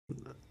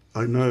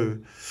I know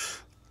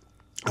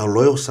how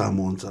loyal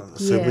Samoans are.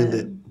 So when Yeah.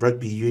 that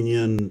rugby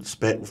union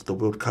spat with the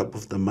World Cup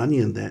with the money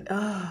and that,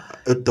 Oh,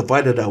 it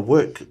divided our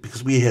work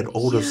because we had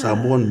older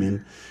Samoan yeah.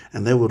 men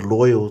and they were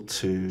loyal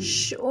to.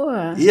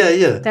 Sure. Yeah,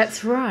 yeah.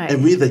 That's And right.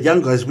 we, the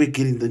young guys, we're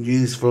getting the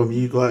news from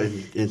you guys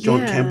and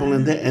John Campbell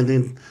and Yeah. that. And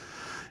then,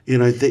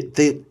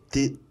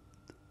 it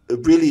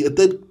really, it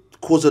did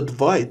cause a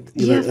divide,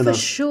 Yeah, in for us,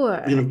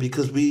 sure.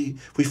 because we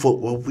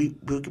thought, well,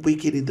 we're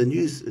getting the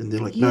news. And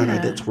they're like, no, Yeah.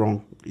 that's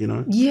wrong,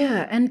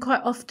 Yeah, and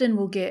quite often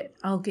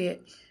I'll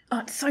get, oh,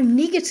 it's so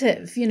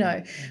negative, you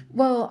know.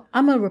 Well,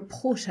 I'm a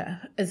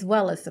reporter as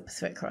well as the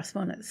Pacific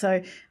Correspondent.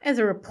 So as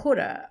a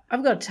reporter,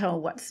 I've got to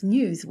tell what's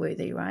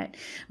newsworthy, right?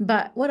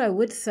 But what I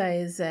would say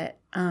is that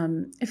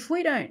if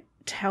we don't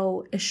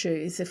tell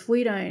issues, if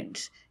we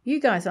don't, you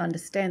guys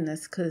understand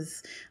this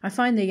because I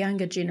find the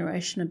younger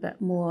generation a bit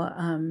more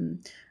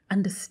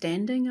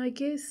understanding, I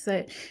guess,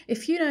 that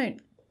if you don't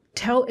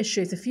tell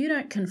issues, if you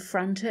don't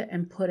confront it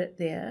and put it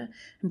there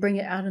and bring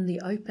it out in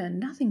the open,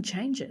 nothing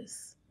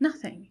changes.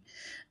 Nothing.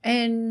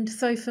 And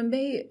so for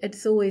me,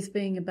 it's always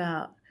being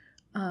about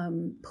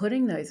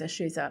putting those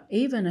issues up,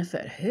 even if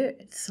it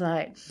hurts.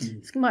 Like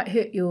it might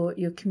hurt your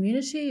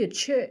community, your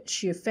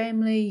church, your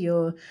family,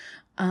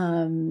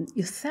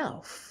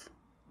 yourself.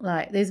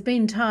 Like there's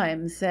been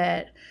times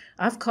that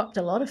I've copped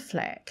a lot of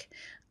flack,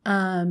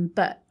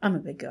 but I'm a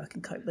big girl, I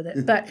can cope with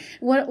it. But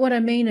what I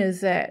mean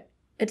is that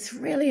it's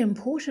really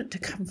important to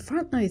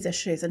confront those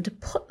issues and to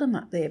put them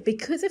up there,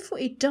 because if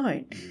we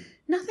don't,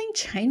 nothing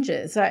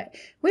changes. Like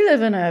we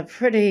live in a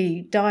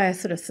pretty dire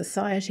sort of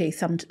society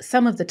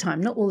some of the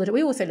time, not all the time.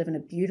 We also live in a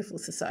beautiful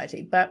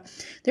society, but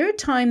there are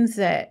times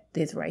that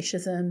there's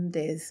racism,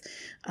 there's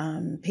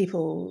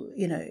people,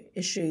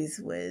 issues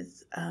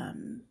with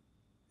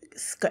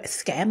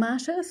scam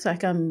artists.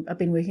 Like I've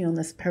been working on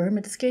this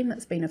pyramid scheme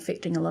that's been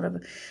affecting a lot of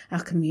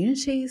our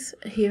communities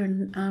here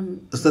in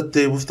Is that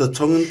there with the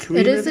Tongan it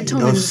community? is the I've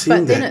Tongans, seen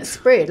but then that. it's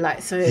spread.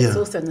 Like so, it's Yeah.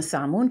 also in the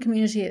Samoan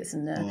community, it's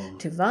in the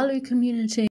Tuvalu community.